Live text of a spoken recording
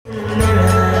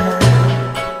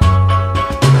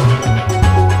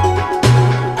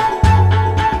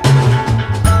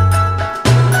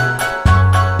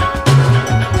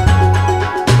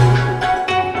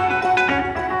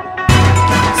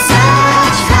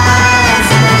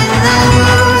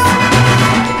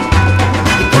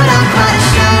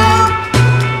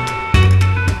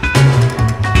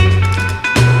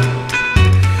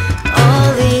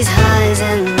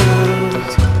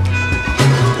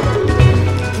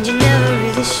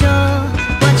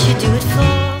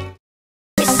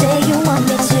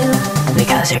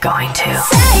going to.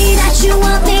 Say that you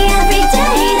want me every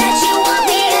day, that you want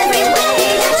me every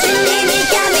way, that you need me,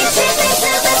 got me tripping,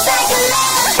 super psycho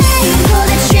love. Hey, pull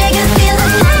the trigger, feel the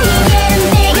pain, getting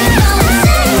bigger, going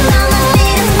insane. On my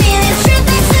feet, I'm feeling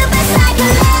tripping, super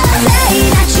psycho love. Say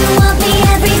that you want me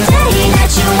every day, that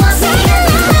you want me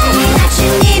every way, that you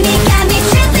need me, got me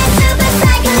tripping, super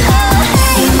psycho love.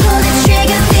 Hey, pull the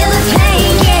trigger, feel the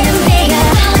pain, getting bigger,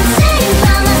 going insane.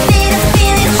 On my feet, I'm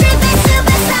feeling tripping,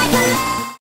 super psycho love.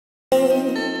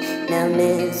 Now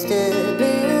Mr.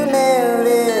 Blue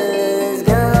Melville is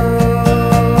gone.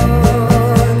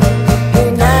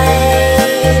 Good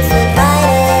night,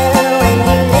 Spider, when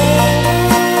you left.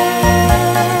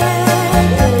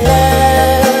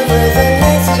 Love was a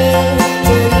mystery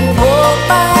till you walked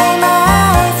by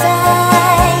my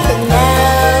side. And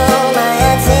now my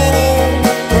heart's singing,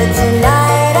 but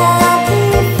tonight I'll be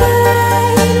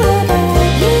fine without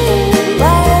you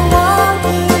while I'm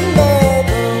walking the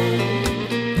road.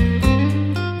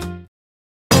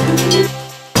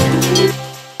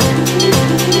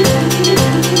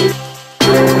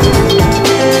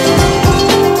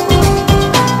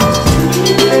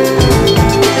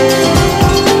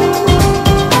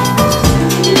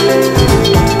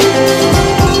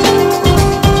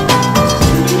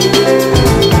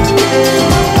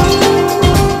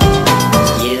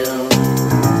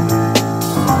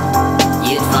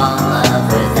 You'd fall in love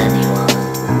with anyone.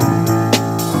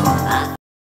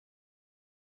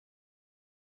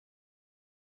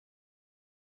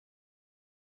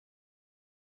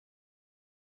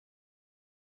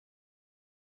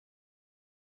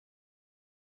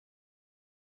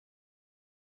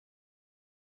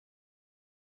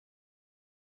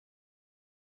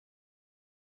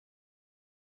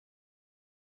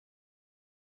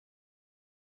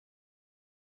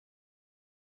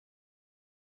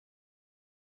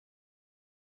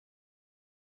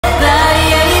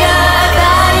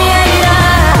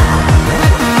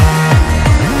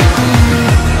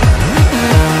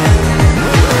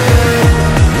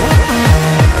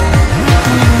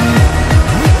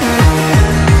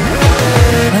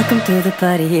 Welcome to the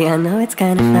party. I know it's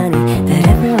kinda funny that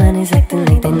everyone is acting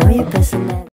like they know your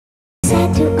personality.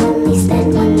 Sad to only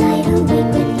spend one night a week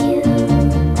with you.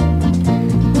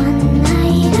 One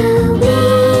night a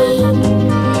week.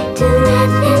 To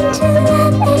laugh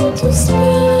and to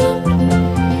speak.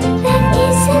 That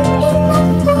isn't enough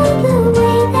for the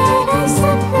way that I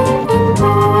suffer and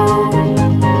burn.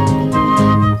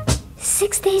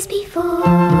 6 days before.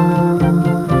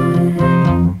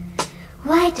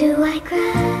 Why do I cry?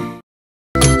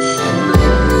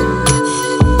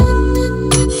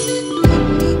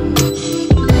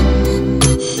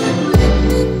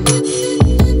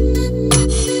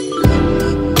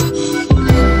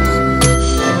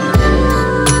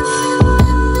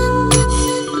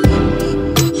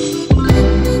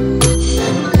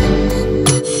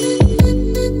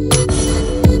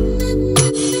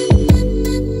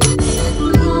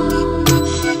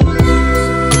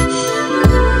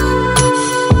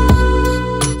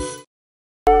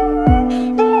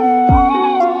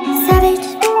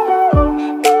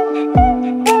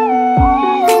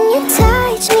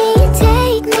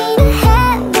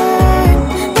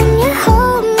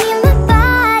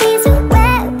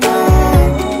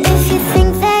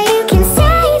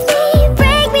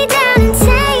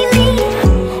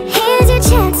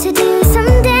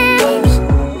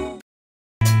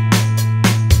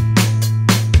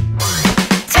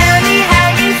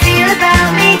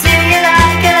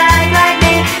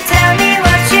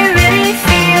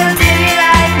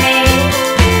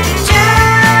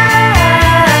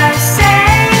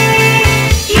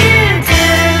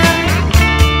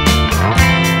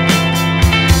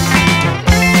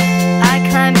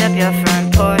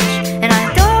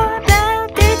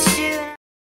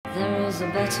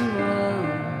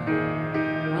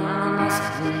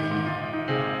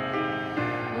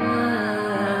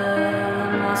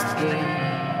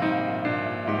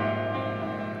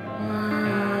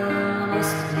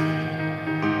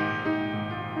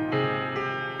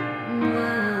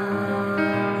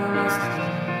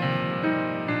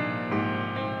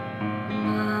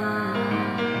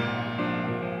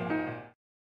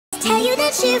 Tell you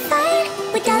that you're fine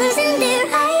with dollars in their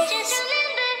eyes.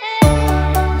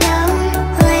 Don't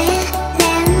let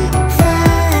them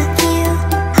fuck you,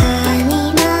 honey,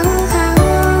 no.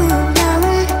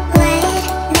 Don't let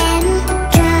them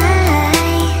try.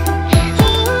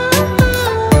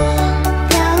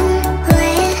 Don't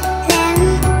let them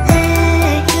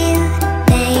hurt you,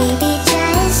 baby.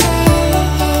 Just say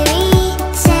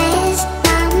says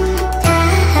I'm tired.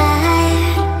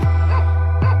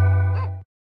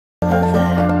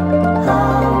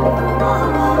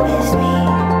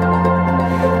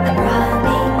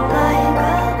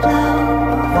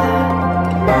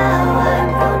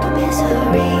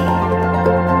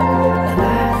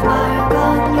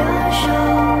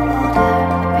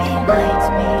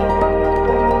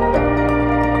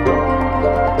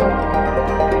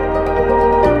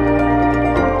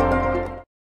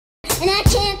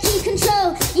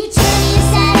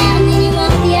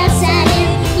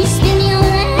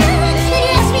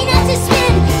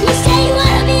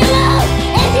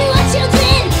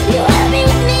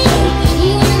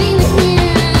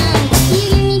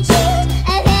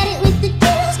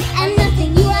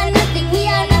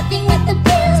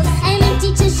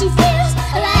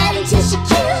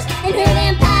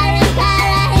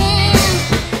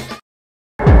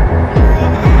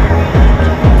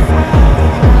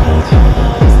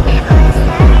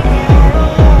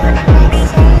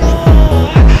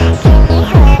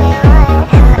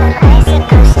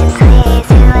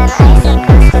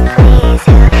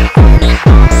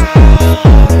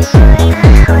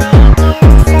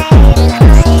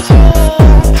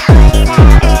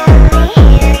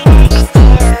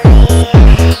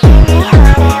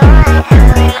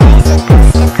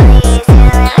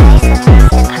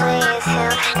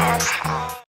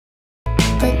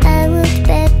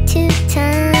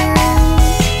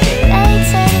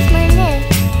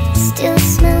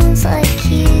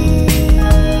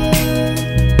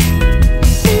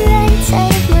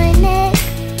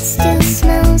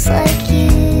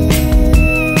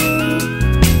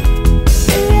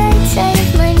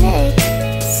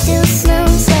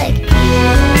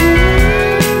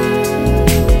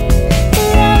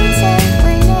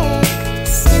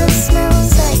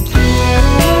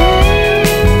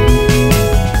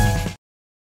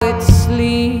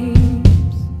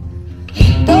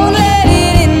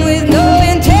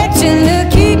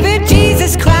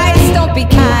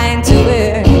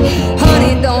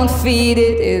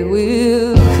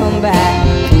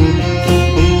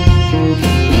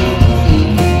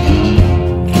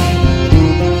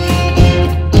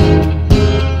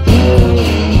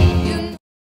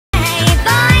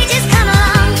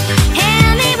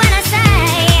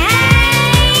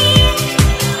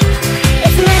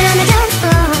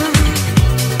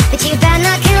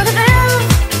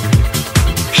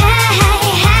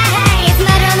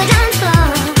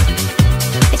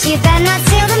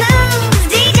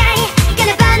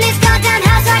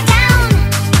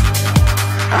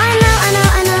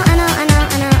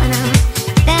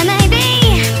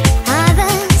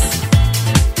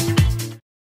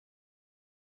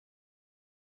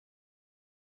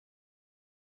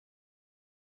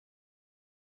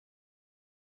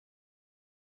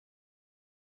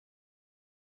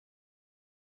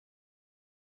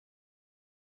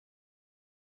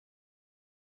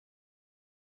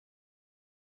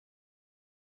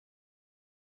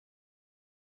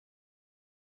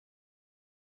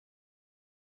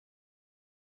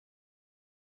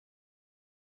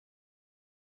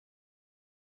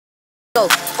 Go,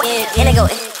 and I go,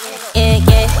 yeah.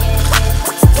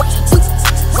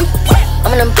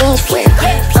 I'm on them beans for it.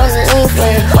 I'm on the lean for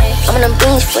it. I'm on them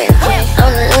beans for it. I'm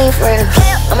on the lean for it.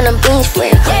 I'm on them beans for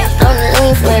it. I'm on the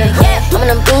lean for it. I'm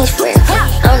on them beans for it.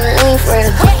 I'm on the lean for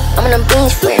it. I'm on them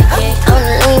beans for it. I'm on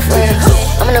the lean for it.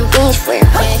 I'm on them beans for it.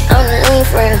 I'm on the lean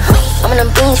for it. I'm on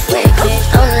them beans for it.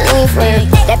 I'm on the lean for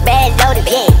it. That bad loaded,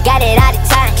 yeah, got it all the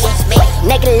time.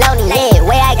 Naked loading, yeah,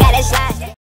 way I got it slide.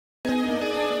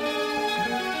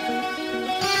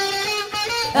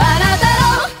 あなた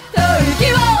の吐息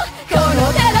をこ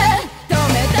の手で止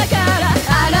めたから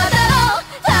あなたの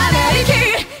ため息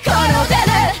この手で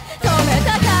止め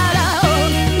たから Oh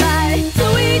my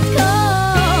sweet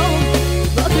home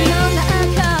僕の中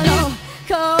の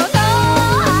この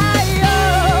愛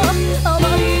を思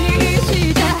いにし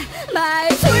た My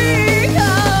sweet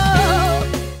home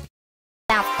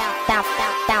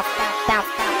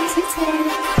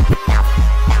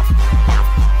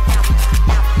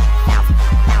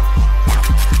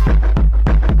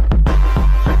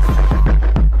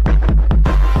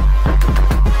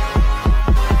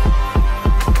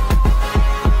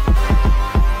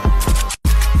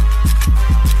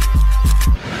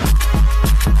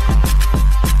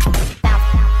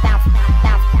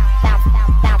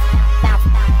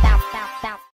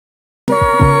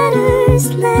Letters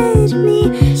led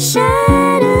me